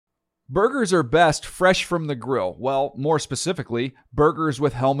Burgers are best fresh from the grill. Well, more specifically, burgers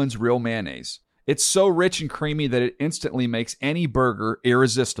with Hellmann's Real Mayonnaise. It's so rich and creamy that it instantly makes any burger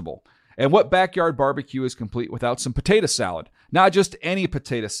irresistible. And what backyard barbecue is complete without some potato salad? Not just any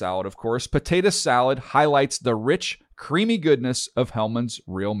potato salad, of course. Potato salad highlights the rich, creamy goodness of Hellmann's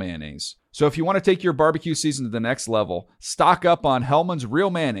Real Mayonnaise. So if you want to take your barbecue season to the next level, stock up on Hellmann's Real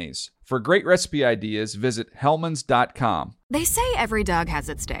Mayonnaise. For great recipe ideas, visit hellmanns.com. They say every dog has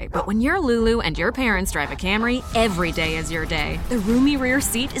its day, but when you're Lulu and your parents drive a Camry, every day is your day. The roomy rear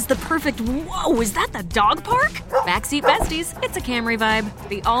seat is the perfect, whoa, is that the dog park? Backseat besties, it's a Camry vibe.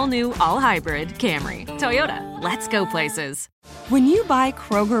 The all-new, all-hybrid Camry. Toyota, let's go places. When you buy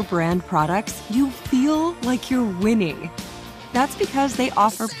Kroger brand products, you feel like you're winning. That's because they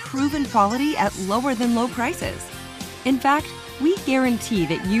offer proven quality at lower than low prices. In fact, we guarantee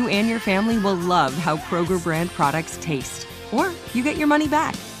that you and your family will love how Kroger brand products taste, or you get your money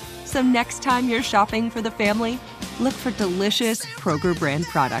back. So next time you're shopping for the family, look for delicious Kroger brand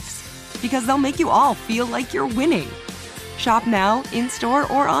products, because they'll make you all feel like you're winning. Shop now, in-store,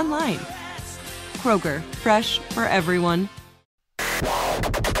 or online. Kroger, fresh for everyone.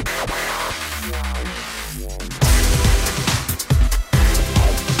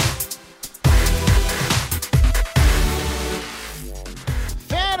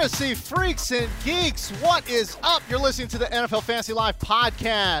 Fantasy freaks and geeks, what is up? You're listening to the NFL Fantasy Live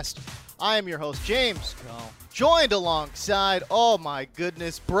podcast. I am your host, James Cole, joined alongside, oh my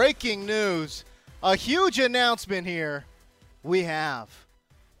goodness, breaking news. A huge announcement here. We have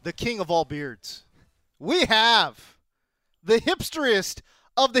the king of all beards. We have the hipsteriest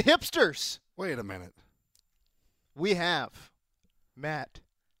of the hipsters. Wait a minute. We have Matt,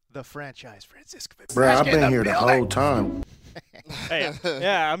 the franchise Francisco. Bro, I've been here the whole time. Hey,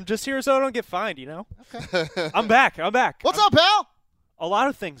 yeah, I'm just here so I don't get fined, you know? Okay. I'm back. What's up, pal? A lot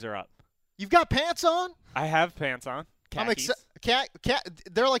of things are up. You've got pants on? I have pants on. Khakis.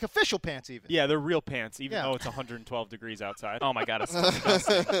 They're like official pants even. Yeah, they're real pants, even though it's 112 degrees outside. Oh, my God. It's so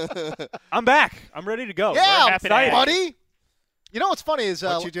disgusting. I'm back. I'm ready to go. Yeah, buddy. You know what's funny is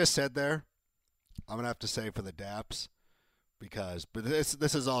what you just said there, I'm going to have to say for the Daps. But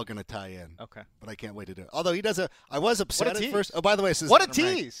this is all going to tie in. Okay. But I can't wait to do it. Although I was upset at first. Oh, by the way, this is what a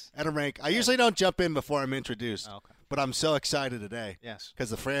tease. Adam Rank. I usually don't jump in before I'm introduced. Oh, okay. But I'm so excited today. Yes. Because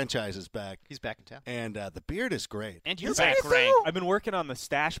the franchise is back. He's back in town. And the beard is great. And you're back, Rank. I've been working on the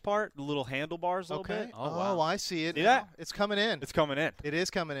stash part, the little handlebars a little bit. Oh, wow. I see it. Yeah. It's coming in. It's coming in. It is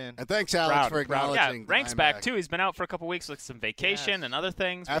coming in. And thanks, Alex, for acknowledging. Yeah, Rank's back, too. He's been out for a couple weeks with some vacation and other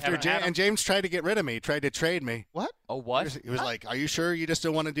things. And James tried to get rid of me. He tried to trade me. What? Oh, what? He was like, are you sure you just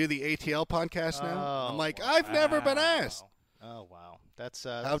don't want to do the ATL podcast now? I'm like, I've never been asked. Oh, wow.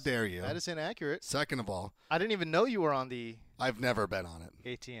 How dare you? That is inaccurate. Second of all, I didn't even know you were on the I've never been on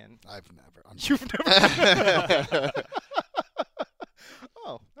it. ATN. You've never.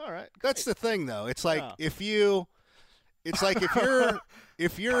 Oh, all right. That's the thing, though. It's like if you're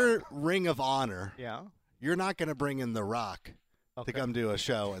Ring of Honor, you're not going to bring in The Rock to come do a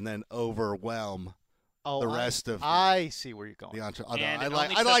show and then overwhelm the rest of. I see where you're going.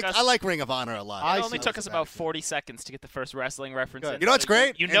 I like Ring of Honor a lot. It only took us about 40 seconds to get the first wrestling reference in. You know what's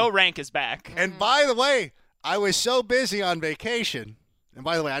great? You know Rank is back. And by the way, I was so busy on vacation. And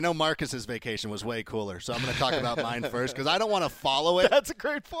by the way, I know Marcus's vacation was way cooler, so I'm going to talk about mine first because I don't want to follow it. That's a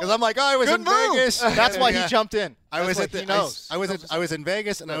great point. Because I'm like, I was in Vegas. That's why he jumped in. I was in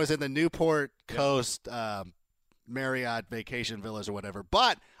Vegas and I was in the Newport Coast Marriott Vacation Villas or whatever.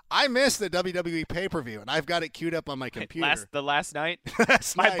 But I missed the WWE pay-per-view, and I've got it queued up on my computer. Last night,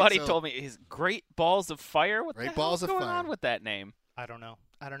 my buddy told me his Great Balls of Fire. What the hell is going on with that name? I don't know.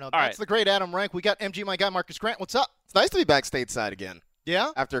 That's the great Adam Rank. We got MG, my guy, Marcus Grant. What's up? It's nice to be back stateside again.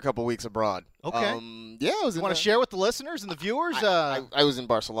 Yeah? After a couple weeks abroad. Okay. You want to share with the listeners and the viewers? I was in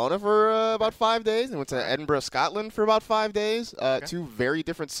Barcelona for about 5 days and went to Edinburgh, Scotland for about 5 days. Two very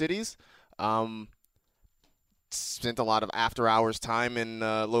different cities. Spent a lot of after-hours time in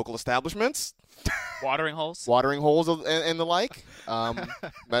local establishments. Watering holes? And the like.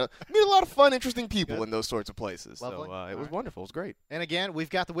 But meet a lot of fun, interesting people in those sorts of places. Lovely. So it was wonderful. It was great. And again, we've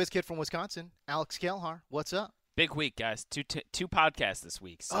got the whiz kid from Wisconsin, Alex Kelhar. What's up? Big week, guys. Two podcasts this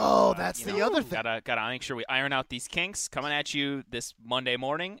week. So, that's the other thing. Gotta make sure we iron out these kinks. Coming at you this Monday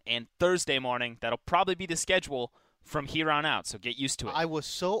morning and Thursday morning. That'll probably be the schedule from here on out, so get used to it. I was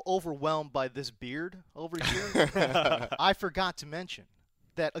so overwhelmed by this beard over here. I forgot to mention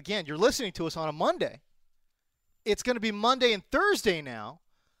that, again, you're listening to us on a Monday. It's going to be Monday and Thursday now,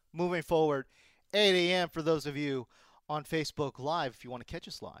 moving forward, 8 a.m. for those of you on Facebook Live if you want to catch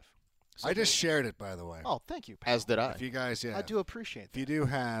us live. So I just shared it, by the way. Oh, thank you, pal. As did I. If you guys, I do appreciate If you that. do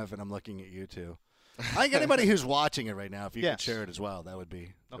have, and I'm looking at you too. I think anybody who's watching it right now, if you Yes. could share it as well, that would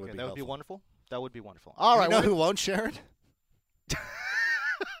be Okay, that would be helpful. wonderful. That would be wonderful. All right. You know we're who won't share it?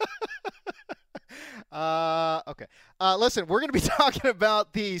 Okay. Listen, we're going to be talking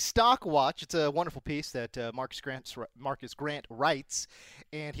about the Stock Watch. It's a wonderful piece that Marcus Grant writes,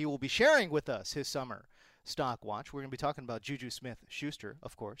 and he will be sharing with us his summer Stock Watch. We're going to be talking about Juju Smith-Schuster,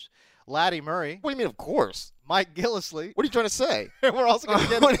 of course, Laddie Murray, What do you mean, of course? Mike Gillislee. What are you trying to say? And we're also going to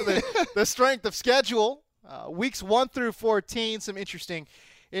get into the strength of schedule, weeks 1 through 14, some interesting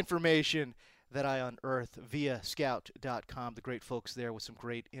information that I unearthed via Scout.com. The great folks there with some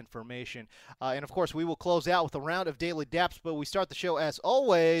great information. And, of course, we will close out with a round of Daily Daps, but we start the show, as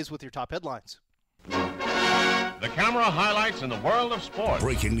always, with your top headlines. The camera highlights in the world of sports.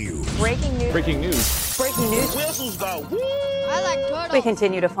 Breaking news. Breaking news. Breaking news. Breaking news. Whistles go woo! I like turtles. We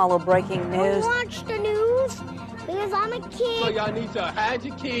continue to follow breaking news. Watch the news because I'm a kid. So y'all need to hide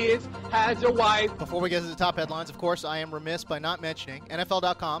your kids, hide your wife. Before we get to the top headlines, of course, I am remiss by not mentioning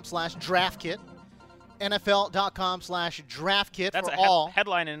NFL.com/draftkit. NFL.com/draftkit That's for a all.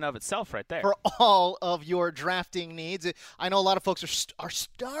 headline in and of itself right there. For all of your drafting needs. I know a lot of folks are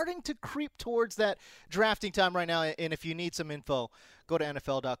starting to creep towards that drafting time right now, and if you need some info, go to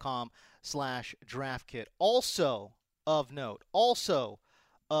NFL.com/draftkit. Also of note,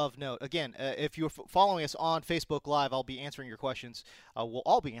 again, if you're following us on Facebook Live, I'll be answering your questions. We'll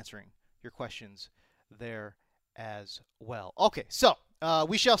all be answering your questions there as well. Okay, so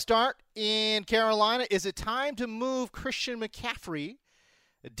we shall start in Carolina. Is it time to move Christian McCaffrey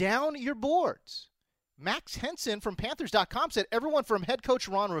down your boards? Max Henson from Panthers.com said everyone from head coach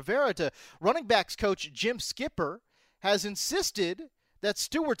Ron Rivera to running backs coach Jim Skipper has insisted that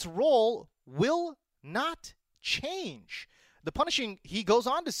Stewart's role will not change. He goes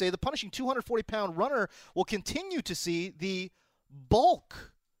on to say the punishing 240-pound runner will continue to see the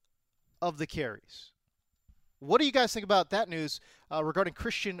bulk of the carries. What do you guys think about that news regarding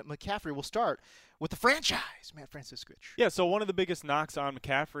Christian McCaffrey? We'll start with the franchise, Matt Franciscovich. Yeah, so one of the biggest knocks on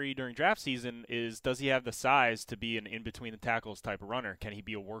McCaffrey during draft season is, does he have the size to be an in-between-the-tackles type of runner? Can he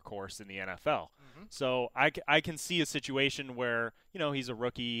be a workhorse in the NFL? Mm-hmm. So I can see a situation where, he's a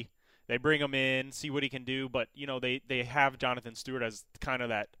rookie. They bring him in, see what he can do, but, they have Jonathan Stewart as kind of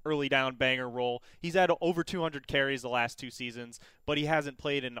that early down banger role. He's had over 200 carries the last 2 seasons, but he hasn't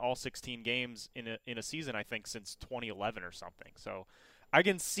played in all 16 games in a season, I think, since 2011 or something. So I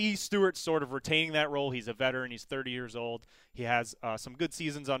can see Stewart sort of retaining that role. He's a veteran. He's 30 years old. He has some good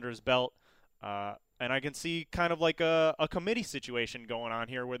seasons under his belt. And I can see kind of like a committee situation going on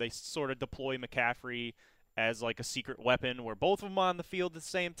here where they sort of deploy McCaffrey as like a secret weapon where both of them on the field at the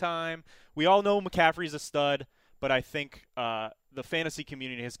same time. We all know McCaffrey's a stud, but I think the fantasy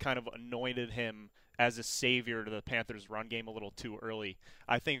community has kind of anointed him as a savior to the Panthers' run game a little too early.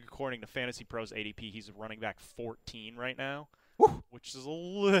 I think according to Fantasy Pros ADP, he's running back 14 right now, which is a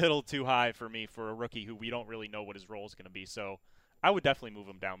little too high for me for a rookie who we don't really know what his role is going to be. So I would definitely move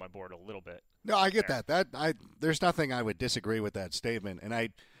him down my board a little bit. No, I get that. There's nothing I would disagree with that statement, and I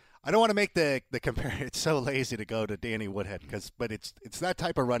don't want to make the compare. It's so lazy to go to Danny Woodhead but it's that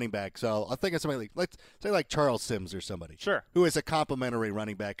type of running back. So I'll think of somebody let's say like Charles Sims or somebody, sure, who is a complimentary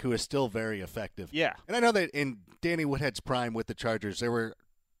running back who is still very effective. Yeah, and I know that in Danny Woodhead's prime with the Chargers, there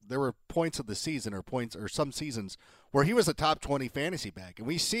were points of the season or some seasons where he was a top 20 fantasy back, and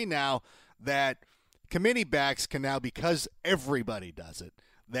we see now that committee backs can now, because everybody does it,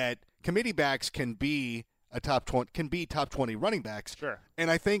 that committee backs can be top 20 running backs. Sure.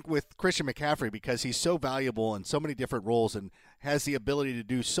 And I think with Christian McCaffrey, because he's so valuable in so many different roles and has the ability to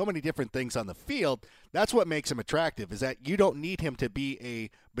do so many different things on the field, that's what makes him attractive, is that you don't need him to be a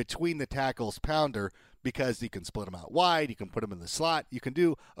between the tackles pounder, because you can split him out wide, you can put him in the slot, you can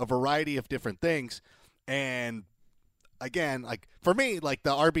do a variety of different things. And again, like for me, like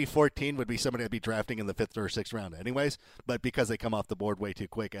the RB14 would be somebody I'd be drafting in the 5th or 6th round anyways, but because they come off the board way too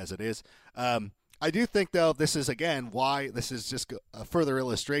quick as it is. I do think, though, this is, again, why this is just a further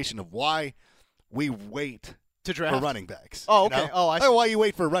illustration of why we wait to draft for running backs. Oh, okay. Oh, I see. Why you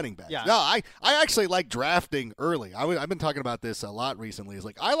wait for running backs. Yeah. No, I actually like drafting early. I've been talking about this a lot recently. It's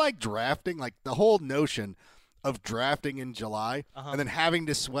like I like drafting, like the whole notion of drafting in July and then having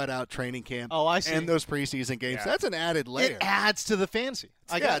to sweat out training camp I see. and those preseason games. Yeah. That's an added layer. It adds to the fantasy.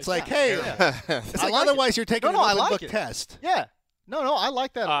 It's like, hey, it's like like otherwise you're taking an open book test. Yeah. No, I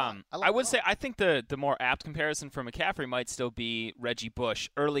like that. I would say I think the more apt comparison for McCaffrey might still be Reggie Bush,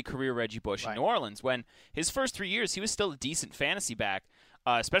 early career Reggie Bush in New Orleans. When his first 3 years, he was still a decent fantasy back.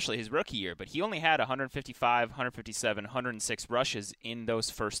 especially his rookie year. But he only had 155, 157, 106 rushes in those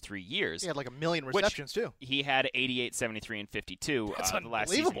first 3 years. He had like 1 million receptions, too. He had 88, 73, and 52 That's the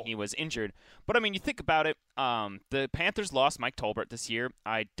last season he was injured. But, I mean, you think about it, the Panthers lost Mike Tolbert this year.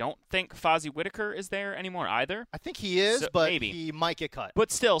 I don't think Fozzie Whitaker is there anymore either. I think he is, but maybe. He might get cut.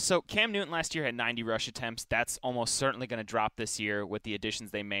 But still, so Cam Newton last year had 90 rush attempts. That's almost certainly going to drop this year with the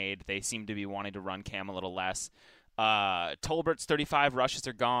additions they made. They seem to be wanting to run Cam a little less. Tolbert's 35 rushes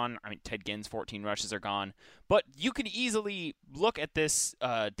are gone. I mean, Ted Ginn's 14 rushes are gone. But you could easily look at this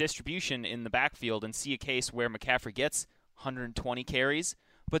distribution in the backfield and see a case where McCaffrey gets 120 carries.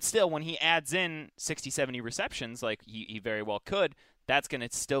 But still, when he adds in 60, 70 receptions, like he very well could, that's going to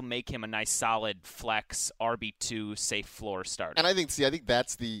still make him a nice, solid flex RB2 safe floor starter. And I think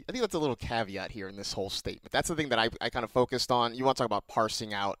that's a little caveat here in this whole statement. That's the thing that I kind of focused on. You want to talk about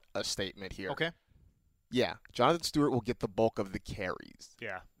parsing out a statement here. Okay. Yeah, Jonathan Stewart will get the bulk of the carries.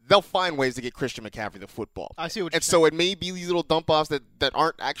 Yeah. They'll find ways to get Christian McCaffrey the football. I see what you're saying. saying. So it may be these little dump-offs that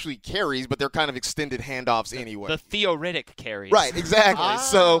aren't actually carries, but they're kind of extended handoffs anyway. The theoretic carries. Right, exactly.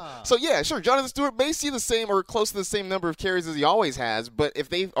 So yeah, sure, Jonathan Stewart may see the same or close to the same number of carries as he always has, but if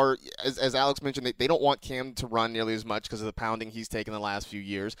they are, as Alex mentioned, they don't want Cam to run nearly as much because of the pounding he's taken the last few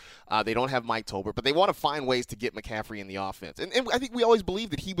years. They don't have Mike Tolbert, but they want to find ways to get McCaffrey in the offense. And I think we always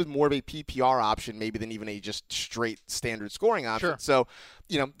believed that he was more of a PPR option maybe than even a just straight standard scoring option. Sure. So,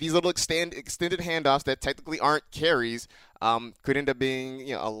 these little extended handoffs that technically aren't carries could end up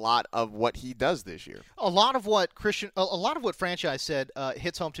being a lot of what he does this year. A lot of what franchise said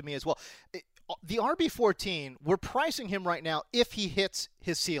hits home to me as well. The RB14, we're pricing him right now if he hits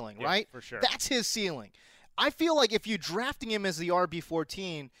his ceiling, right? For sure. That's his ceiling. I feel like if you're drafting him as the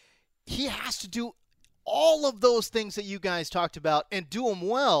RB14, he has to do all of those things that you guys talked about and do them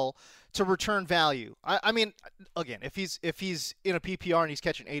well to return value. I mean, again, if he's in a PPR and he's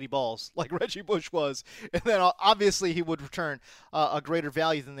catching 80 balls like Reggie Bush was, and then obviously he would return a greater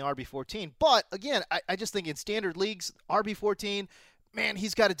value than the RB14. But again, I just think in standard leagues, RB14, man,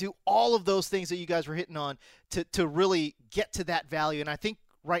 he's got to do all of those things that you guys were hitting on to really get to that value. And I think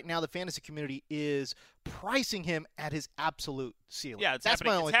right now the fantasy community is pricing him at his absolute ceiling. Yeah, it's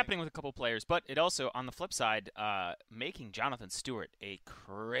happening with a couple players, but it also, on the flip side, making Jonathan Stewart a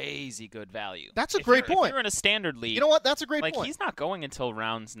crazy good value. That's a great point. If you're in a standard league, you know what? That's a great point. He's not going until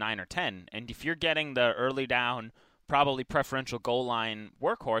rounds 9 or 10, and if you're getting the early down, probably preferential goal line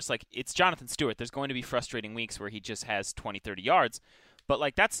workhorse, it's Jonathan Stewart. There's going to be frustrating weeks where he just has 20, 30 yards.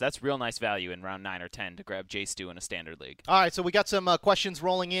 But that's real nice value in round 9 or 10 to grab J. Stu in a standard league. All right, so we got some questions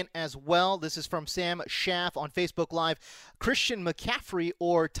rolling in as well. This is from Sam Schaff on Facebook Live. Christian McCaffrey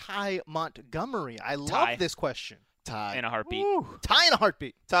or Ty Montgomery? I love this question. Ty. In a heartbeat. Ooh, Ty in a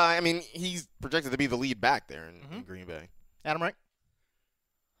heartbeat. Ty, I mean, he's projected to be the lead back there in Green Bay. Adam Rank?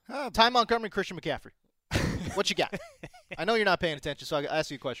 Ty Montgomery, Christian McCaffrey. What you got? I know you're not paying attention, so I'll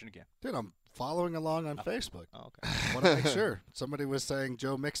ask you a question again. Dude, I'm following along on Facebook. Oh, okay. I want to make sure. Somebody was saying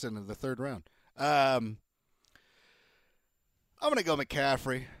Joe Mixon in the third round. I'm going to go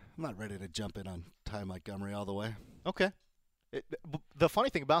McCaffrey. I'm not ready to jump in on Ty Montgomery all the way. Okay. The funny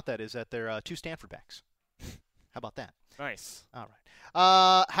thing about that is that they're 2 Stanford backs. How about that? Nice. All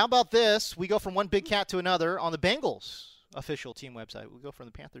right. How about this? We go from one big cat to another on the Bengals official team website. We go from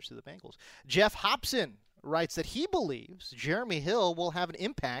the Panthers to the Bengals. Jeff Hobson writes that he believes Jeremy Hill will have an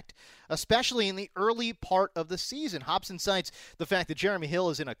impact, especially in the early part of the season. Hobson cites the fact that Jeremy Hill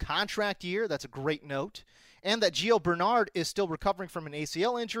is in a contract year. That's a great note. And that Gio Bernard is still recovering from an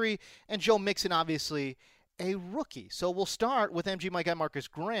ACL injury, and Joe Mixon, obviously, a rookie. So we'll start with MG, my guy Marcus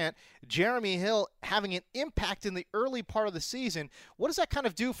Grant. Jeremy Hill having an impact in the early part of the season. What does that kind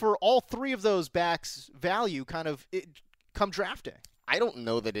of do for all 3 of those backs' value come draft day? I don't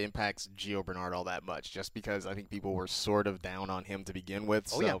know that it impacts Gio Bernard all that much, just because I think people were sort of down on him to begin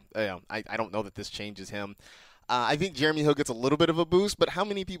with. I don't know that this changes him. I think Jeremy Hill gets a little bit of a boost, but how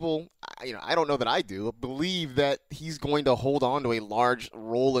many people, I don't know that I do, believe that he's going to hold on to a large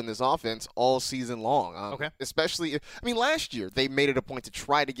role in this offense all season long. Okay. Especially, last year they made it a point to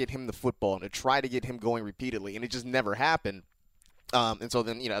try to get him the football and to try to get him going repeatedly, and it just never happened. And so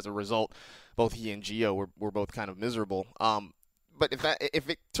then, as a result, both he and Gio were both kind of miserable. But if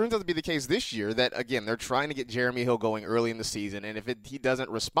it turns out to be the case this year, that, again, they're trying to get Jeremy Hill going early in the season, and if he doesn't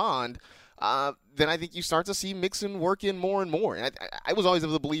respond, then I think you start to see Mixon work in more and more. And I was always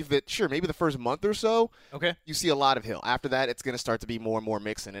of the belief that, sure, maybe the first month or so, you see a lot of Hill. After that, it's going to start to be more and more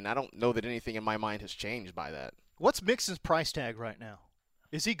Mixon, and I don't know that anything in my mind has changed by that. What's Mixon's price tag right now?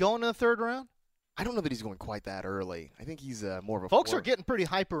 Is he going in the third round? I don't know that he's going quite that early. I think he's more of a. Folks are getting pretty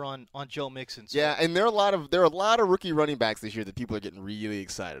hyper on Joe Mixon. So. Yeah, and there are a lot of rookie running backs this year that people are getting really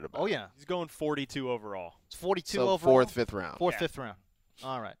excited about. Oh yeah, he's going 42 overall. It's 42 so overall. Fourth, fifth round. Fifth round.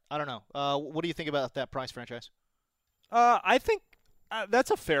 All right. I don't know. What do you think about that price, franchise? I think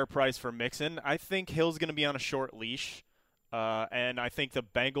that's a fair price for Mixon. I think Hill's going to be on a short leash, and I think the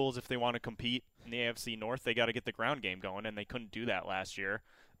Bengals, if they want to compete in the AFC North, they got to get the ground game going, and they couldn't do that last year.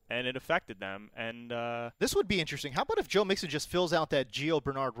 And it affected them. And this would be interesting. How about if Joe Mixon just fills out that Gio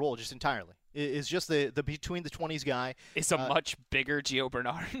Bernard role just entirely? Is just the between the 20s guy. It's a much bigger Gio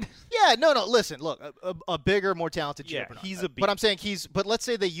Bernard. Yeah, no. Listen, look, a bigger, more talented Gio Bernard. He's a beast. But I'm saying but let's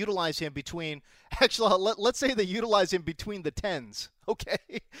say they utilize him between. Actually, let's say they utilize him between the 10s.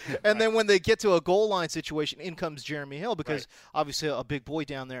 Okay, and then when they get to a goal line situation, in comes Jeremy Hill because obviously a big boy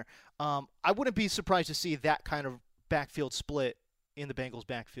down there. I wouldn't be surprised to see that kind of backfield split in the Bengals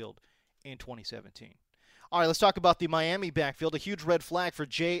backfield in 2017. All right, let's talk about the Miami backfield. A huge red flag for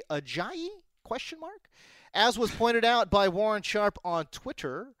Jay Ajayi? ? As was pointed out by Warren Sharp on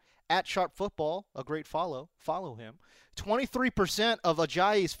Twitter, @SharpFootball, a great follow. Follow him. 23% of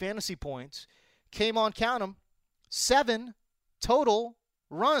Ajayi's fantasy points came on, count 'em, 7 total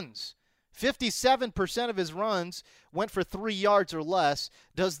runs. 57% of his runs went for 3 yards or less.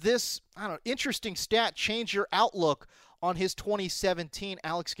 Does this, interesting stat change your outlook on his 2017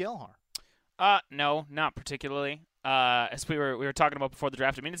 Alex Gelhar? No, not particularly. As we were talking about before the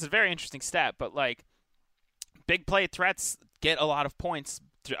draft, I mean, it's a very interesting stat, but like big play threats get a lot of points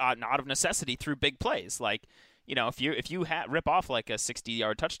out of necessity through big plays. Like, if you rip off like a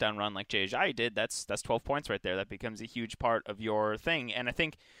 60-yard touchdown run like Jay Ajayi did, that's 12 points right there. That becomes a huge part of your thing. And I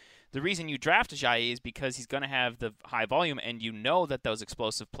think the reason you draft Ajayi is because he's going to have the high volume, and you know that those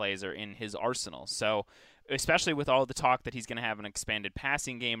explosive plays are in his arsenal. So especially with all the talk that he's going to have an expanded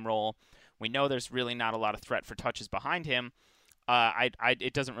passing game role, we know there's really not a lot of threat for touches behind him.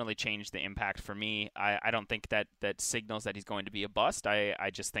 It doesn't really change the impact for me. I don't think that signals that he's going to be a bust. I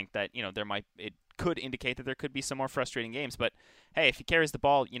just think that it could indicate that there could be some more frustrating games. But hey, if he carries the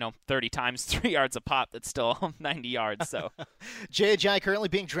ball 30 times, 3 yards a pop, that's still 90 yards. So Jay Ajayi currently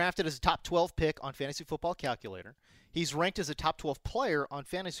being drafted as a top 12 pick on Fantasy Football Calculator. He's ranked as a top 12 player on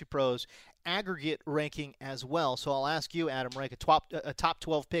Fantasy Pros aggregate ranking as well. So I'll ask you, Adam Rank, a top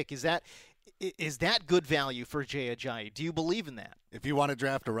 12 pick. Is that good value for Jay Ajayi? Do you believe in that? If you want to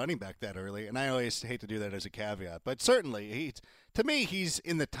draft a running back that early, and I always hate to do that as a caveat, but certainly to me he's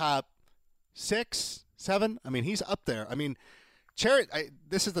in the top 6, 7. I mean, he's up there. I mean,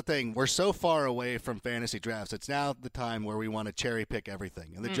 this is the thing. We're so far away from fantasy drafts. It's now the time where we want to cherry pick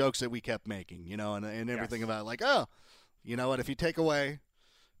everything and the jokes that we kept making, and everything about like, oh, you know what? If you take away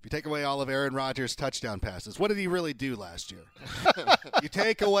all of Aaron Rodgers' touchdown passes, what did he really do last year? You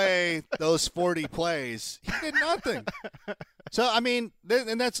take away those 40 plays, he did nothing. So I mean,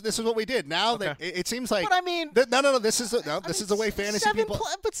 this is what we did. Now that it seems like, but I mean, this is the way fantasy people.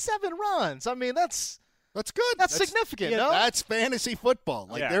 But 7 runs. I mean, that's good. That's significant. Yeah, no? That's fantasy football.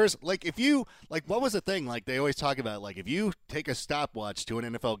 Like Yeah. there's if you what was the thing? Like they always talk about if you take a stopwatch to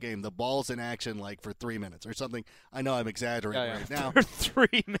an NFL game, the ball's in action for 3 minutes or something. I know I'm exaggerating right now. for 3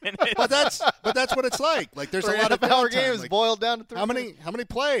 minutes. But that's what it's like. Like there's a lot of NFL downtime. games boiled down to 3 How many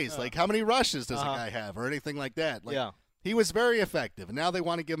plays? How many rushes does a guy have or anything like that? He was very effective, and now they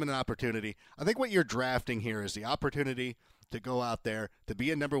want to give him an opportunity. I think what you're drafting here is the opportunity to go out there to be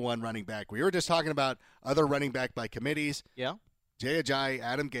a number 1 running back. We were just talking about other running back by committees. Yeah. Jay Ajayi,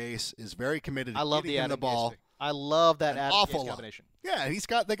 Adam Gase is very committed to I love getting the him Adam the ball. Gase thing. I love that Adam awful Gase combination. Yeah,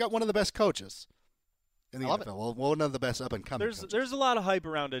 they got one of the best coaches in the NFL. Well, one of the best up-and-coming coaches. There's a lot of hype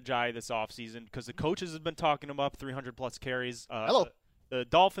around Ajayi this offseason because the coaches have been talking him up, 300-plus carries. Hello. The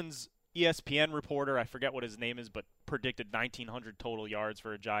Dolphins ESPN reporter, I forget what his name is, but predicted 1,900 total yards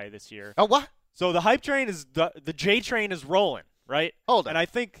for Ajayi this year. Oh, what? So the hype train the J train is rolling, right? Hold on. And I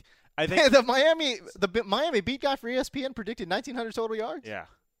think the Miami beat guy for ESPN predicted 1,900 total yards. Yeah.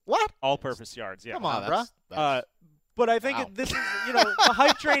 What? All-purpose yards. Yeah. Come on, bro. But I think this is, the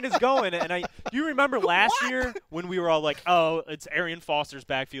hype train is going. And you remember last year when we were all like, oh, it's Arian Foster's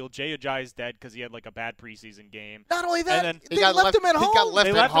backfield. Jay Ajayi's dead because he had a bad preseason game. Not only that, and then they left him at home.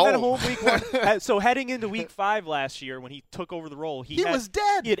 They left him at home week 1. So heading into week 5 last year when he took over the role, he was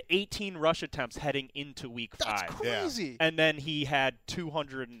dead. He had 18 rush attempts heading into week 5. That's crazy. Yeah. And then he had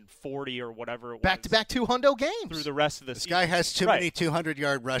 240 or whatever it was. Back-to-back 200 games. Through the rest of the season. This guy has too many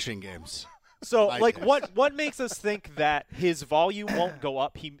 200-yard rushing games. So, what makes us think that his volume won't go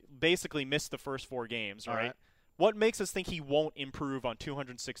up? He basically missed the first 4 games, right? What makes us think he won't improve on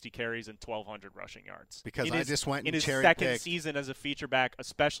 260 carries and 1,200 rushing yards? Because in I his, just went and in his cherry-picked. second season as a feature back,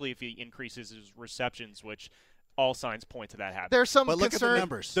 especially if he increases his receptions, which all signs point to that happening. There's some But look at the concern.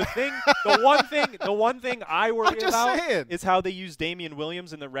 numbers. The one thing I worry I'm just about saying. is how they used Damian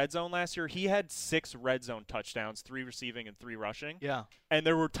Williams in the red zone last year. He had 6 red zone touchdowns, 3 receiving and 3 rushing. Yeah. And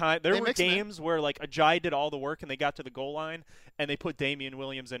there were mix 'em in. games where like Ajayi did all the work and they got to the goal line and they put Damian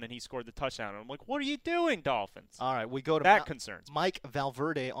Williams in and he scored the touchdown. And I'm like, what are you doing, Dolphins? All right, we go to That concerns me. Mike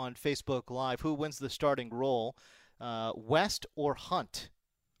Valverde on Facebook Live. Who wins the starting role, West or Hunt?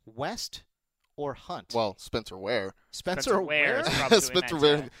 West or Hunt? Well, Spencer Ware. Spencer Ware Ware? is probably doing Spencer that,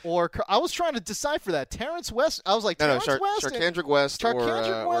 Ware. yeah. Or I was trying to decipher that. Terrence West. I was like, No, Terrence West? Charkandrick West or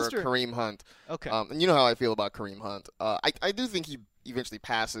West or- Kareem Hunt. Okay. And you know how I feel about Kareem Hunt. I do think he eventually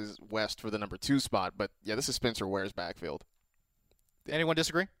passes West for the number 2 spot, but yeah, this is Spencer Ware's backfield. Anyone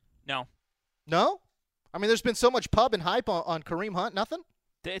disagree? No. No? I mean, there's been so much pub and hype on Kareem Hunt. Nothing?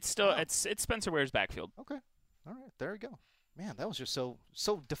 It's still it's Spencer Ware's backfield. Okay. All right. There we go. Man, that was just so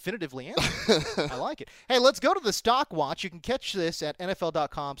definitively answered. I like it. Hey, let's go to the Stock Watch. You can catch this at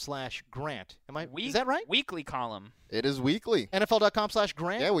NFL.com/Grant. Is that right? Weekly column. It is weekly.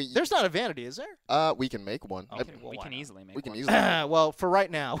 NFL.com/Grant? Yeah, There's not a vanity, is there? We can make one. Okay, well, we why can not? easily make We can one. easily. Well, for right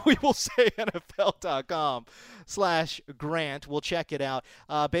now, we will say NFL.com/Grant. We'll check it out.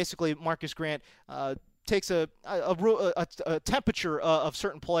 Basically, Marcus Grant takes a temperature of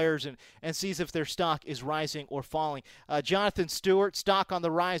certain players and sees if their stock is rising or falling. Jonathan Stewart, stock on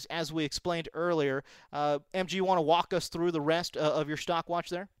the rise, as we explained earlier. MG, you want to walk us through the rest of your stock watch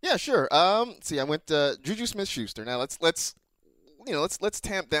there? Yeah, sure. See, I went Juju Smith-Schuster. Now let's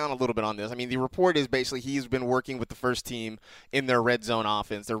tamp down a little bit on this. I mean, the report is basically he's been working with the first team in their red zone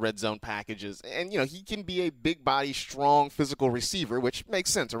offense, their red zone packages. And, he can be a big body, strong, physical receiver, which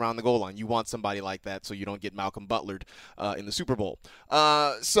makes sense around the goal line. You want somebody like that so you don't get Malcolm Butlered in the Super Bowl.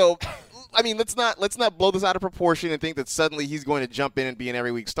 So, I mean, let's not blow this out of proportion and think that suddenly he's going to jump in and be an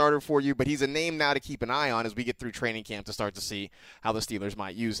every week starter for you, but he's a name now to keep an eye on as we get through training camp to start to see how the Steelers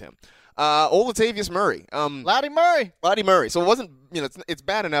might use him. Old Latavius Murray. Lottie Murray. So it wasn't, it's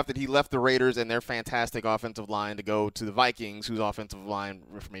bad enough that he left the Raiders and their fantastic offensive line to go to the Vikings, whose offensive line,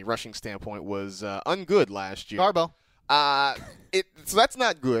 from a rushing standpoint, was ungood last year. Garbo. So that's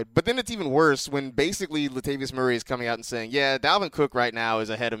not good. But then it's even worse when basically Latavius Murray is coming out and saying, yeah, Dalvin Cook right now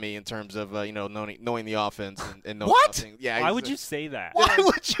is ahead of me in terms of, knowing the offense and knowing What? how things. Yeah, Why would you say that? Why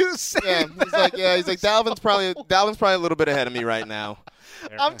would you say that? He's like Dalvin's probably a little bit ahead of me right now.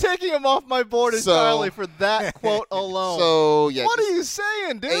 I'm taking him off my board entirely for that quote alone. So yeah, what are you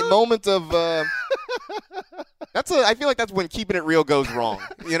saying, dude? A moment of I feel like that's when keeping it real goes wrong.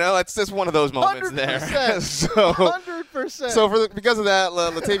 It's just one of those moments 100%. there. 100%. So because of that,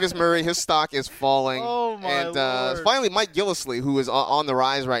 Latavius Murray, his stock is falling. Oh my and Lord. Finally, Mike Gillislee, who is on the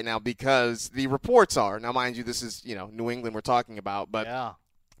rise right now, because the reports are now, mind you, this is New England we're talking about, but yeah.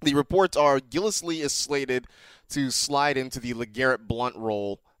 The reports are Gillislee is slated to slide into the LeGarrette Blount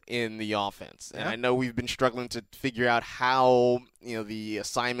role in the offense. And I know we've been struggling to figure out how, the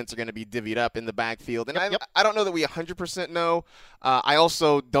assignments are going to be divvied up in the backfield. And I don't know that we 100% know. I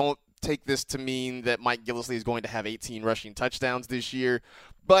also don't take this to mean that Mike Gillislee is going to have 18 rushing touchdowns this year.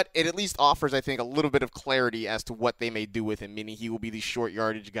 But it at least offers, I think, a little bit of clarity as to what they may do with him, meaning he will be the short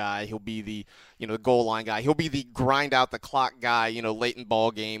yardage guy. He'll be the, goal line guy. He'll be the grind out the clock guy, late in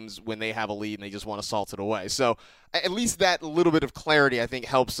ball games when they have a lead and they just want to salt it away. So at least that little bit of clarity, I think,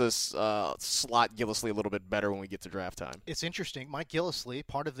 helps us slot Gillislee a little bit better when we get to draft time. It's interesting. Mike Gillislee,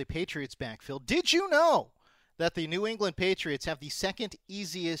 part of the Patriots backfield. Did you know that the New England Patriots have the second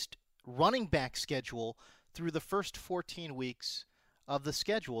easiest running back schedule through the first 14 weeks of the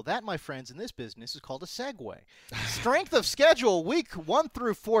schedule? That, my friends, in this business is called a segue. Strength of schedule, week 1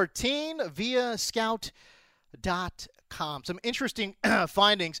 through 14 via scout.com. Some interesting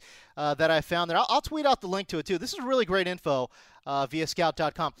findings that I found there. I'll tweet out the link to it, too. This is really great info via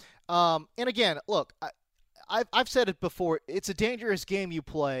scout.com. And again, look, I've said it before. It's a dangerous game you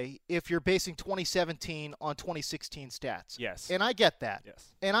play if you're basing 2017 on 2016 stats. Yes. And I get that.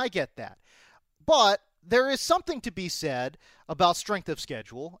 Yes. And I get that. But there is something to be said about strength of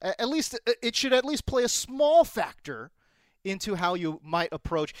schedule. At least it should at least play a small factor into how you might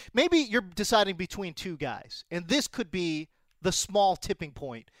approach. Maybe you're deciding between two guys, and this could be the small tipping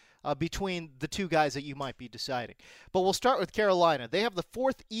point between the two guys that you might be deciding. But we'll start with Carolina. They have the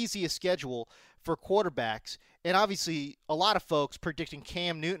 4th easiest schedule for quarterbacks, and obviously a lot of folks predicting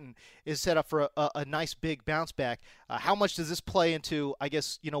Cam Newton is set up for a nice big bounce back. How much does this play into, I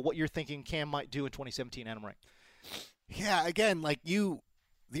guess, what you're thinking Cam might do in 2017, Adam Ring? Yeah, again,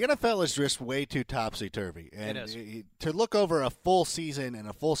 The NFL is just way too topsy-turvy. And It is. To look over a full season and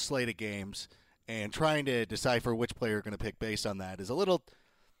a full slate of games and trying to decipher which player you're going to pick based on that is a little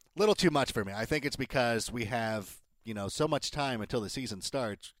too much for me. I think it's because we have, so much time until the season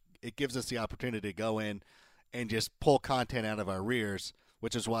starts. It gives us the opportunity to go in and just pull content out of our rears,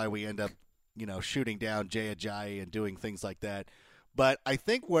 which is why we end up, shooting down Jay Ajayi and doing things like that. But I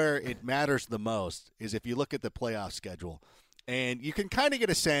think where it matters the most is if you look at the playoff schedule. And you can kind of get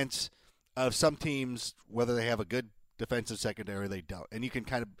a sense of some teams, whether they have a good defensive secondary or they don't. And you can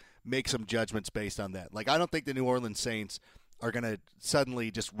kind of make some judgments based on that. Like, I don't think the New Orleans Saints are going to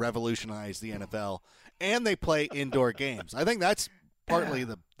suddenly just revolutionize the NFL. And they play indoor games. I think that's partly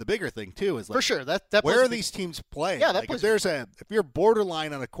the bigger thing, too. Is like, for sure. That where are these teams playing? Yeah, that like if you're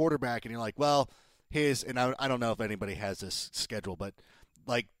borderline on a quarterback and you're like, well, and I don't know if anybody has this schedule, but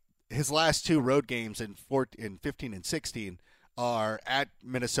like his last 2 road games in 15 and 16 are at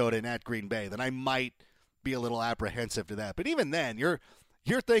Minnesota and at Green Bay, then I might be a little apprehensive to that. But even then, you're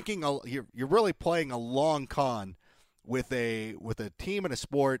thinking you're really playing a long con with a team and a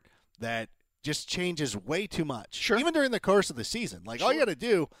sport that just changes way too much. Sure. Even during the course of the season. Like, all you got to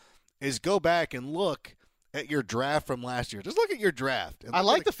do is go back and look at your draft from last year. Just look at your draft. I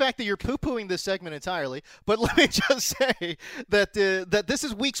like the fact that you're poo-pooing this segment entirely, but let me just say that that this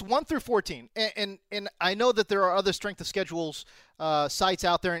is weeks 1 through 14, and I know that there are other strength of schedules sites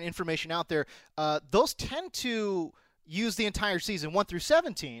out there and information out there. Those tend to use the entire season 1 through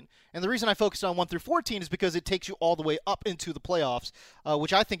 17, and the reason I focused on 1 through 14 is because it takes you all the way up into the playoffs,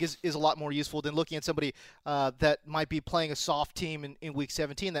 which I think is a lot more useful than looking at somebody that might be playing a soft team in week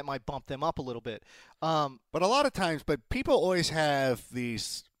 17 that might bump them up a little bit. But a lot of times, people always have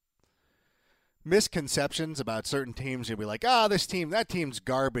these misconceptions about certain teams. You'll be like, that team's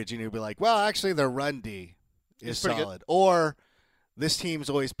garbage, and you'll be like, well, actually their run D is solid, or this team's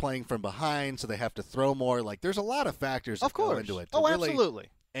always playing from behind, so they have to throw more. Like, there's a lot of factors that go into it. Absolutely.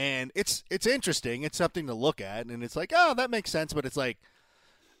 And it's interesting. It's something to look at, and it's like, that makes sense. But it's like,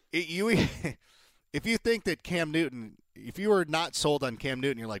 if you think that Cam Newton, if you were not sold on Cam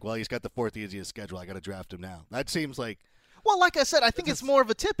Newton, you're like, well, he's got the 4th easiest schedule. I got to draft him now. That seems like. Well, like I said, I think it's more of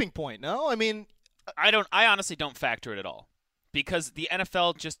a tipping point. No, I mean, I honestly don't factor it at all, because the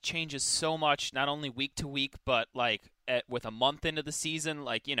NFL just changes so much, not only week to week, but with a month into the season,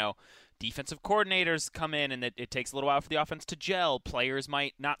 defensive coordinators come in and it takes a little while for the offense to gel. Players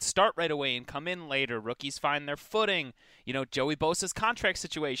might not start right away and come in later. Rookies find their footing. Joey Bosa's contract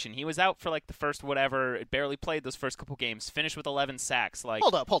situation. He was out for the first barely played those first couple games, finished with 11 sacks.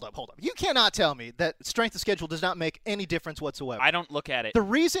 Hold up. You cannot tell me that strength of schedule does not make any difference whatsoever. I don't look at it the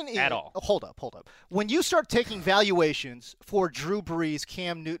reason is, at all. Hold up. When you start taking valuations for Drew Brees,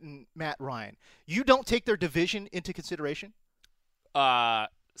 Cam Newton, Matt Ryan, you don't take their division into consideration?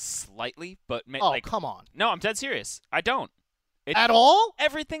 Slightly, but come on. No, I'm dead serious. I don't. At all?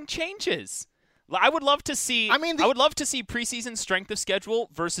 Everything changes. I would love to see. I would love to see preseason strength of schedule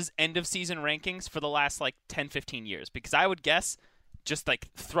versus end of season rankings for the last 10, 15 years, because I would guess just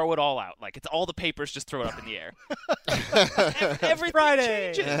throw it all out. It's all the papers, just throw it up in the air.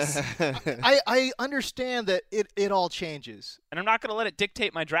 Everything changes. I understand that it all changes, and I'm not going to let it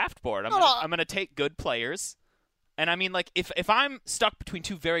dictate my draft board. I'm going to take good players. And I mean, if I'm stuck between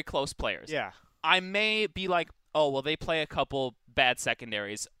 2 very close players, I may be like, oh, well, they play a couple bad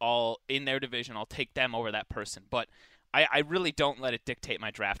secondaries all in their division. I'll take them over that person. But I really don't let it dictate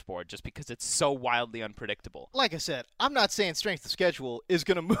my draft board, just because it's so wildly unpredictable. Like I said, I'm not saying strength of schedule is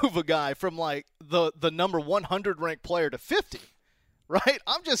going to move a guy from the number 100 ranked player to 50, right?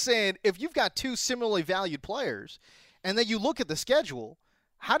 I'm just saying if you've got 2 similarly valued players and then you look at the schedule,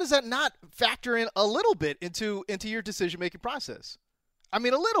 how does that not factor in a little bit into your decision-making process? I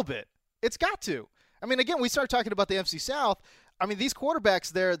mean, a little bit. It's got to. I mean, again, we start talking about the NFC South. I mean, these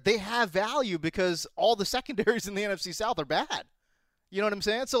quarterbacks there, they have value because all the secondaries in the NFC South are bad. You know what I'm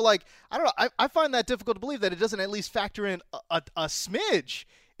saying? So, I don't know. I find that difficult to believe that it doesn't at least factor in a smidge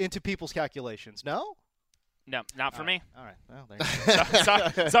into people's calculations. No? No, not for me. All right. Well, there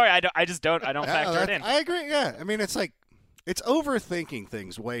you go. Sorry, I just don't. I don't factor it in. I agree. Yeah. I mean, it's it's overthinking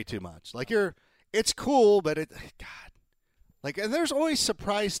things way too much. It's cool, but and there's always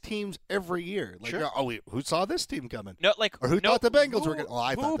surprise teams every year. Sure. Who saw this team coming? No, or who thought the Bengals were going to?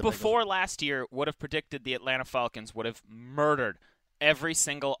 I thought who the before Bengals last year would have predicted the Atlanta Falcons would have murdered every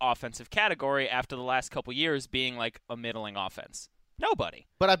single offensive category after the last couple years being a middling offense? Nobody.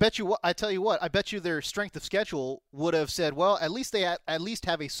 But I bet you I bet you their strength of schedule would have said, well, at least they at least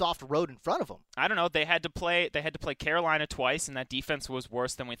have a soft road in front of them. I don't know. They had to play Carolina twice, and that defense was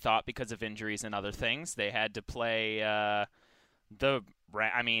worse than we thought because of injuries and other things. They had to play the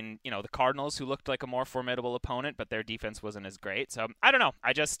Cardinals, who looked like a more formidable opponent, but their defense wasn't as great. So I don't know.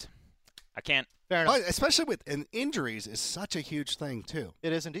 I can't. Fair enough. Especially with injuries is such a huge thing too.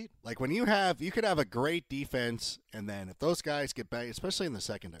 It is indeed. Like when you could have a great defense, and then if those guys get back, especially in the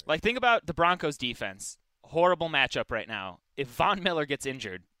secondary. Like think about the Broncos defense. Horrible matchup right now. If Von Miller gets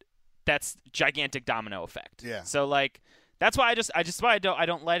injured, that's gigantic domino effect. Yeah. So like that's why I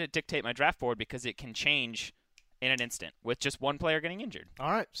don't let it dictate my draft board, because it can change in an instant with just one player getting injured. All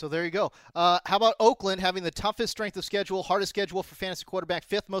right, so there you go. How about Oakland having the toughest strength of schedule, hardest schedule for fantasy quarterback,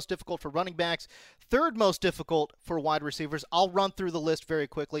 5th most difficult for running backs, 3rd most difficult for wide receivers? I'll run through the list very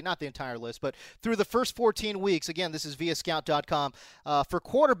quickly, not the entire list, but through the first 14 weeks. Again, this is via Scout.com. For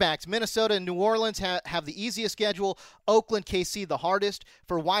quarterbacks, Minnesota and New Orleans have the easiest schedule. Oakland, KC, the hardest.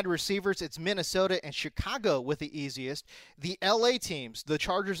 For wide receivers, it's Minnesota and Chicago with the easiest. The LA teams, the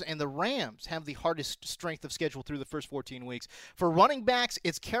Chargers and the Rams, have the hardest strength of schedule through the first 14 weeks. For running backs,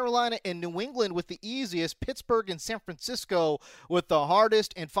 it's Carolina and New England with the easiest, Pittsburgh and San Francisco with the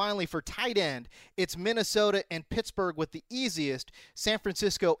hardest, and finally for tight end, it's Minnesota and Pittsburgh with the easiest, San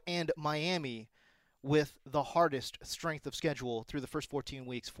Francisco and Miami with the hardest strength of schedule through the first 14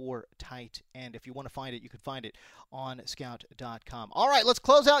 weeks for tight end. If you want to find it, you can find it on Scout.com. All right, let's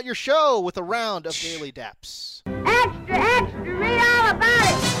close out your show with a round of Daily Daps. Extra, extra, read all about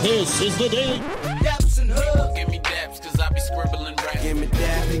it. This is the Daily Daps and Hub. Give me daps, cause I be scribbling rap. Give me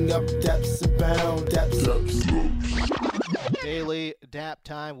dapping up, daps abound, Daily Dap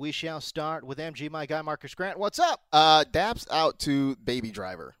time. We shall start with MG, my guy, Marcus Grant. What's up? Daps out to Baby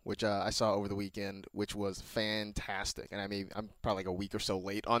Driver, which I saw over the weekend, which was fantastic. And I'm probably like a week or so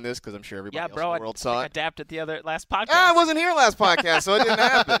late on this because I'm sure everybody else in the world saw it. I dapped at the last podcast. I wasn't here last podcast, so it didn't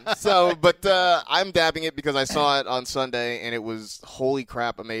happen. But I'm dabbing it because I saw it on Sunday, and it was, holy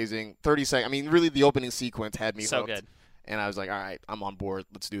crap, amazing. 30 seconds. I mean, really, the opening sequence had me so hooked. Good. And I was like, all right, I'm on board.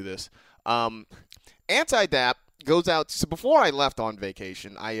 Let's do this. Anti-Dap goes out. So before I left on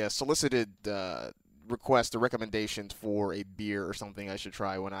vacation, I solicited requests or recommendations for a beer or something I should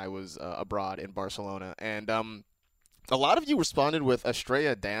try when I was abroad in Barcelona. And a lot of you responded with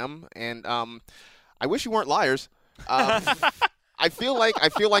Estrella Damm, and I wish you weren't liars. I feel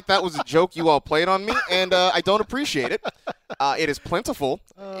like that was a joke you all played on me, and I don't appreciate it. It is plentiful.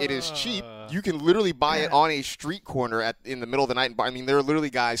 It is cheap. You can literally buy it on a street corner in the middle of the night. I mean, there are literally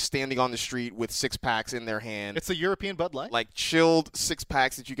guys standing on the street with 6-packs in their hand. It's a European Bud Light? Like chilled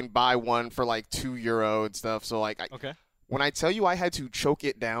 6-packs that you can buy one for like €2 and stuff. So like, okay. When I tell you I had to choke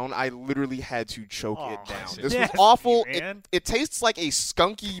it down, I literally had to choke it down. This was awful. It tastes like a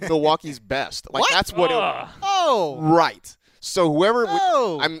skunky Milwaukee's Best. Like what? That's what it was. Oh. Right. So whoever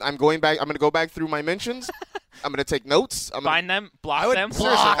I'm going back. I'm going to go back through my mentions. I'm going to take notes. Find them, block them.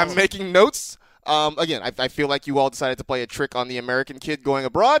 I'm making notes. Again, I feel like you all decided to play a trick on the American kid going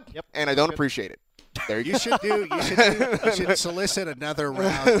abroad, and I don't appreciate it. There you should solicit another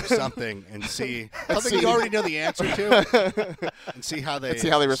round or something and see something you already know the answer to, and see how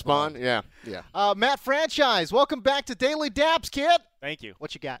they respond. Yeah. Matt Franchise, welcome back to Daily Daps, kid. Thank you.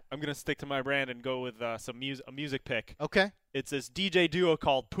 What you got? I'm gonna stick to my brand and go with a music pick. Okay. It's this DJ duo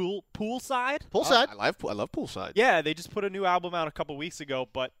called Poolside. Poolside. I love Poolside. Yeah, they just put a new album out a couple weeks ago,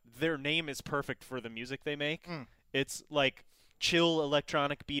 but their name is perfect for the music they make. It's like chill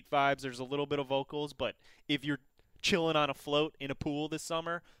electronic beat vibes. There's a little bit of vocals, but if you're chilling on a float in a pool this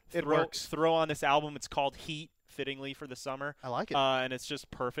summer, it works. Throw on this album. It's called Heat, fittingly for the summer. I like it. And it's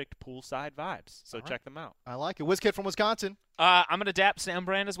just perfect poolside vibes. So check them out. I like it. WizKid from Wisconsin. I'm going to dap Sam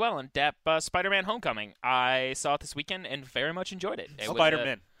Brand as well and dap Spider-Man Homecoming. I saw it this weekend and very much enjoyed it.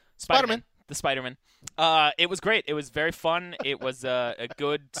 Spider-Man. The Spider-Man. It was great. It was very fun. It was a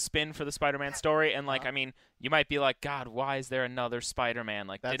good spin for the Spider-Man story. And, I mean, you might be like, God, why is there another Spider-Man?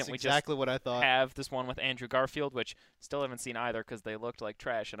 Like, That's didn't we exactly just what I thought. have this one with Andrew Garfield, which still haven't seen either because they looked like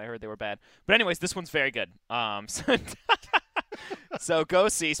trash, and I heard they were bad. But anyways, this one's very good. So go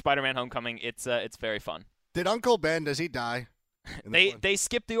see Spider-Man Homecoming. It's very fun. Did Uncle Ben, does he die? They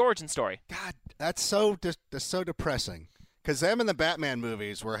skipped the origin story. God, that's so depressing. Because them and the Batman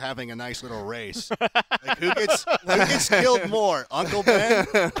movies were having a nice little race. Like, who gets killed more, Uncle Ben?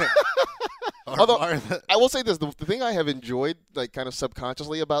 Although, I will say this, the thing I have enjoyed, like kind of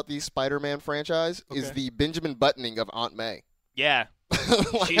subconsciously about the Spider-Man franchise is the Benjamin Buttoning of Aunt May. Yeah.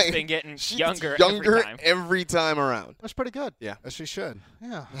 She's been getting younger every time around. That's pretty good. Yeah. As she should.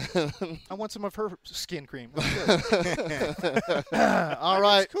 Yeah. I want some of her skin cream. All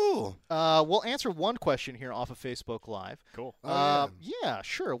right. Cool. We'll answer one question here off of Facebook Live. Cool. Yeah,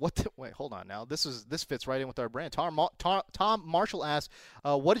 sure. Wait, hold on now. This fits right in with our brand. Tom Marshall asked,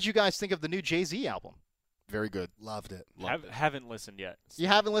 what did you guys think of the new Jay-Z album? Very good. Loved it. Haven't listened yet. You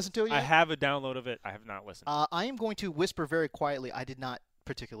haven't listened to it yet? I have a download of it. I have not listened. I am going to whisper very quietly. I did not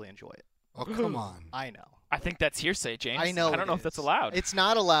particularly enjoy it. Oh, come on. I know. I think that's hearsay, James. I know. I don't know if that's allowed. It's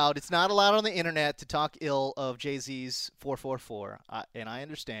not allowed. It's not allowed on the internet to talk ill of Jay-Z's 444. And I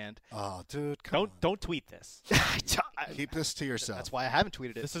understand. Oh, dude, don't tweet this. Keep this to yourself. That's why I haven't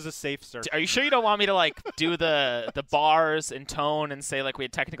tweeted it. This is a safe search. Are you sure you don't want me to like do the bars and tone and say like we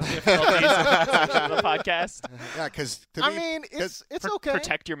had technical difficulties in the podcast? Yeah, because it's okay.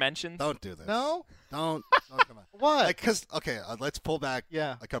 Protect your mentions. Don't do this. No. Don't come on. What? Because let's pull back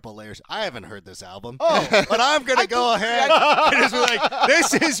a couple layers. I haven't heard this album. Oh, but I'm gonna go ahead and just be like,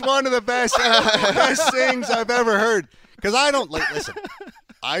 this is one of the best things I've ever heard. Because I don't listen.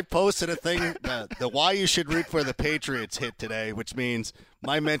 I posted a thing, the Why You Should Root for the Patriots hit today, which means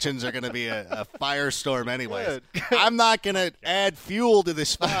my mentions are going to be a firestorm anyways. I'm not going to add fuel to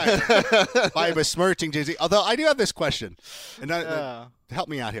this fire by besmirching Jay-Z. Although I do have this question, and help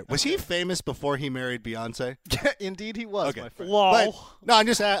me out here. Was he famous before he married Beyonce? Indeed he was, okay. my friend. But, no, I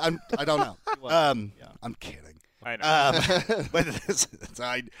don't know. I'm kidding. I know. But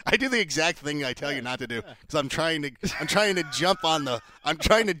I do the exact thing I tell you not to do because I'm trying to jump on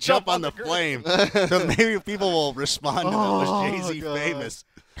the flame, so maybe people will respond to was Jay-Z famous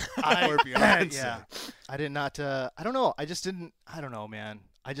or Beyonce. Yeah. I did not. I don't know. I just didn't. I don't know, man.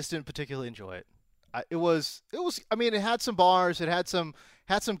 I just didn't particularly enjoy it. It was. I mean, it had some bars. It had some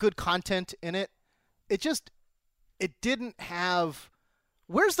good content in it. It didn't have.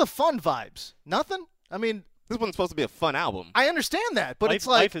 Where's the fun vibes? Nothing. I mean. This one's supposed to be a fun album. I understand that, but it's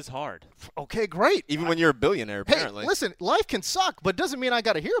like life is hard. Okay, great. Even when you're a billionaire, apparently. Hey, listen, life can suck, but doesn't mean I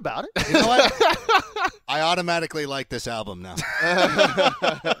got to hear about it. You know what? I automatically like this album now.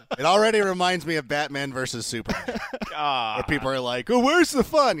 It already reminds me of Batman versus Superman. Where people are like, "Oh, where's the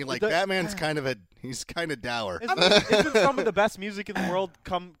fun?" You're like, Batman's he's kind of dour. Isn't some of the best music in the world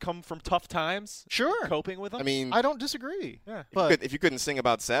come from tough times? Sure, coping with them. I mean, I don't disagree. Yeah, but if you couldn't sing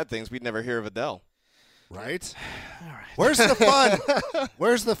about sad things, we'd never hear of Adele. Right? All right. Where's the fun?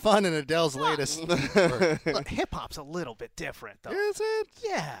 Where's the fun in Adele's latest? Look, hip-hop's a little bit different, though. Is it?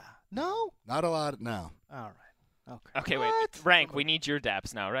 Yeah. No? Not a lot, no. All right. Okay, wait. Rank, we need your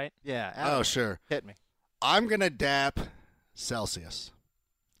daps now, right? Yeah. Oh, sure. Hit me. I'm going to dap Celsius.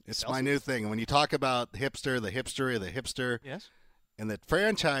 It's my new thing. When you talk about the hipster, yes, and the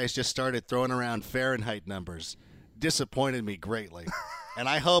franchise just started throwing around Fahrenheit numbers, disappointed me greatly. And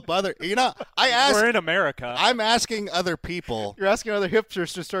I hope we're in America. I'm asking other people. You're asking other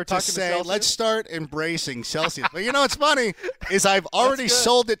hipsters to start talking to say, Celsius? let's start embracing Celsius. But you know what's funny is I've already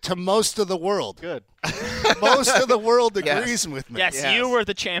sold it to most of the world. Good. Most of the world agrees with me. Yes, you were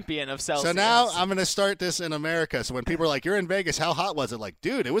the champion of Celsius. So now I'm going to start this in America. So when people are like, "You're in Vegas, how hot was it?" Like,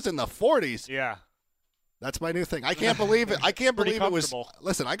 dude, it was in the 40s. Yeah. That's my new thing. I can't believe it. I can't believe it was. comfortable.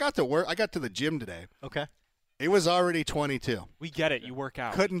 Listen, I got to work. I got to the gym today. Okay. It was already 22. We get it. You work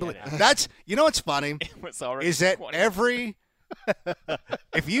out. Couldn't believe that's. You know what's funny? It was already is that 20.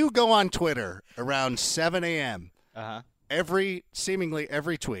 if you go on Twitter around 7 a.m., seemingly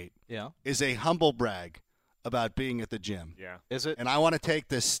every tweet is a humble brag about being at the gym. Yeah. Is it? And I want to take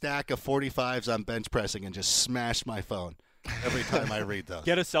this stack of 45s on bench pressing and just smash my phone every time I read those.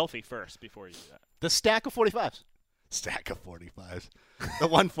 Get a selfie first before you do that. The stack of 45s. Stack of 45s. The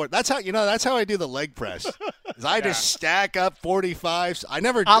 140. That's how I do the leg press. Is I just stack up 45s. I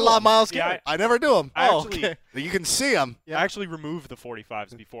never do a la them. Myles Garrett. I never do them. Okay. You can see them. Yeah. I actually remove the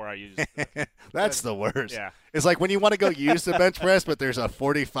 45s before I use them. That's the worst. Yeah. It's like when you want to go use the bench press, but there's a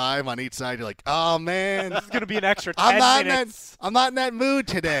 45 on each side. You're like, oh, man. This is going to be an extra 10 minutes. I'm not in that mood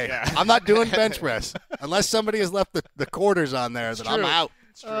today. Yeah. I'm not doing bench press. Unless somebody has left the quarters on there, then I'm out.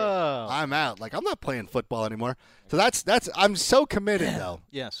 It's true. I'm out. Like, I'm not playing football anymore. So that's I'm so committed, though.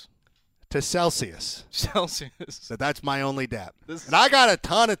 Yes. To Celsius. So that's my only dap. And I got a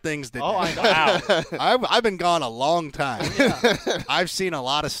ton of things to do. Oh, I know. Wow. I've been gone a long time. Yeah. I've seen a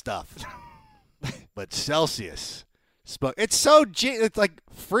lot of stuff. But Celsius. It's so it's like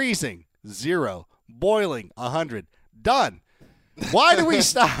freezing, 0, boiling, 100, done. Why do we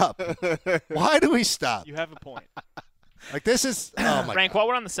stop? Why do we stop? You have a point. Like this is oh my Frank, God. while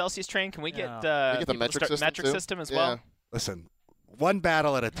we're on the Celsius train, can we get the metric system as well? Listen, one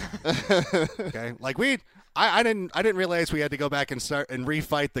battle at a time. Okay, like I didn't realize we had to go back and start and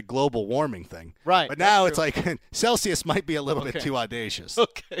refight the global warming thing. Right. But now it's like Celsius might be a little bit too audacious.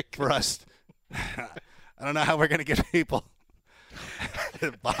 Okay. For us. I don't know how we're gonna get people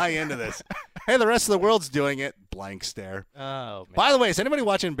to buy into this. Hey, the rest of the world's doing it. Blank stare. Oh man. By the way, is anybody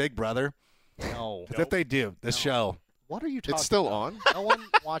watching Big Brother? No. Because if they do, this show. What are you talking It's still about? on. No one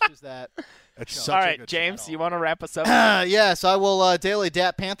watches that. That's show. such All a right, good James, you want to wrap us up? Yes, I will daily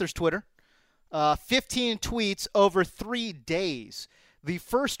dap Panthers Twitter. 15 tweets over 3 days. The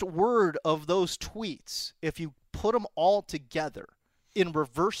first word of those tweets, if you put them all together in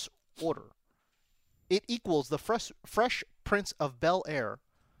reverse order, it equals the Fresh Prince of Bel-Air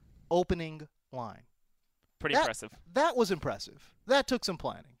opening line. Pretty impressive. That was impressive. That took some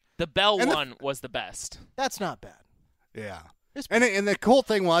planning. The Bell one was the best. That's not bad. Yeah. And the cool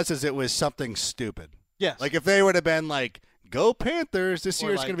thing is it was something stupid. Yes. Like if they would have been like, go Panthers, this Or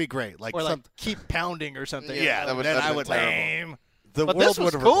year's like- going to be great. Like, Or like keep pounding or something. Yeah, that would- then that'd I be would terrible. The But world this was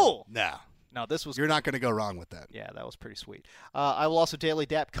would have cool. No, this was you're not going to go wrong with that. Yeah, that was pretty sweet. I will also daily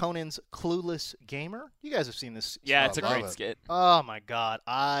dap Conan's Clueless Gamer. You guys have seen this. Yeah, stuff, it's a right? great skit. Oh, my God.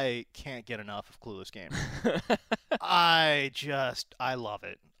 I can't get enough of Clueless Gamer. I love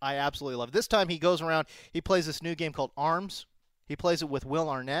it. I absolutely love it. This time he goes around, he plays this new game called ARMS. He plays it with Will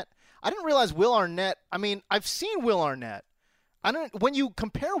Arnett. I didn't realize Will Arnett, I've seen Will Arnett. When you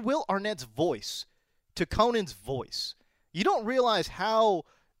compare Will Arnett's voice to Conan's voice, you don't realize how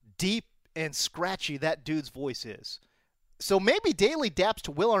deep and scratchy that dude's voice is. So maybe daily daps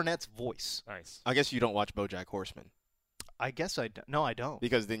to Will Arnett's voice. Nice. I guess you don't watch BoJack Horseman. I guess I don't. No, I don't.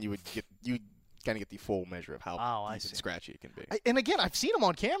 Because then you kind of get the full measure of how I deep and see. scratchy it can be. And again, I've seen him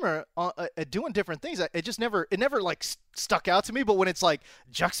on camera doing different things. It never like stuck out to me. But when it's like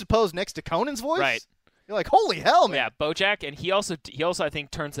juxtaposed next to Conan's voice, Right. You're like, holy hell, man! Yeah, BoJack, and he also I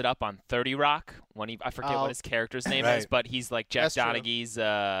think turns it up on 30 Rock when I forget what his character's name is, but he's like Jeff That's true. Yeah, Donaghy's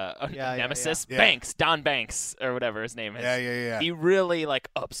yeah, nemesis, yeah. Banks, Don Banks or whatever his name is. Yeah. He really like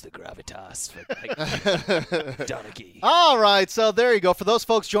ups the gravitas for like, Donaghy. All right, so there you go. For those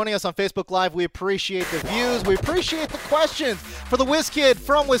folks joining us on Facebook Live, we appreciate the views. We appreciate the questions. For the Whiz Kid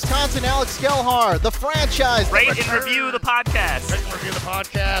from Wisconsin, Alex Gelhar, the franchise. Rate and review the podcast. Rate and review the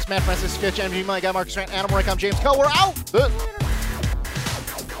podcast. Matt Francis, Sketch, MG, my guy, Marcus Rant, Adam Rick, I'm James Coe. We're out.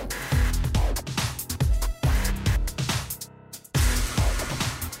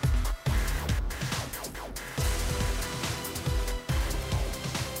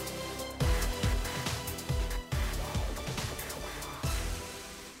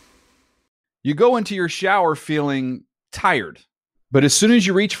 You go into your shower feeling tired, but as soon as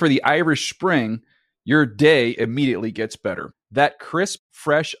you reach for the Irish Spring, your day immediately gets better. That crisp,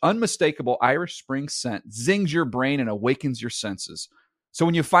 fresh, unmistakable Irish Spring scent zings your brain and awakens your senses. So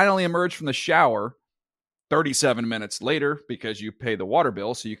when you finally emerge from the shower, 37 minutes later, because you pay the water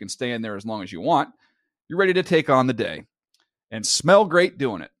bill so you can stay in there as long as you want, you're ready to take on the day and smell great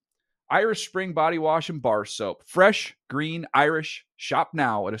doing it. Irish Spring Body Wash and Bar Soap. Fresh, green, Irish. Shop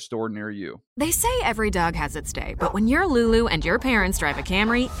now at a store near you. They say every dog has its day, but when you're Lulu and your parents drive a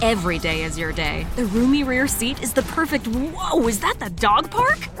Camry, every day is your day. The roomy rear seat is the perfect, whoa, is that the dog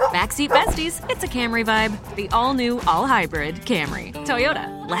park? Backseat besties, it's a Camry vibe. The all-new, all-hybrid Camry.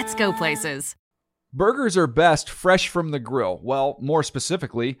 Toyota, let's go places. Burgers are best fresh from the grill. Well, more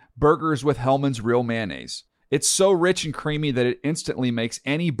specifically, burgers with Hellmann's Real Mayonnaise. It's so rich and creamy that it instantly makes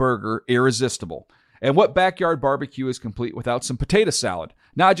any burger irresistible. And what backyard barbecue is complete without some potato salad?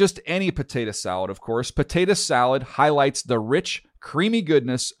 Not just any potato salad, of course. Potato salad highlights the rich, creamy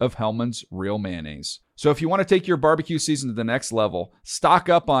goodness of Hellmann's Real Mayonnaise. So if you want to take your barbecue season to the next level, stock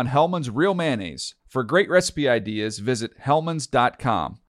up on Hellmann's Real Mayonnaise. For great recipe ideas, visit hellmanns.com.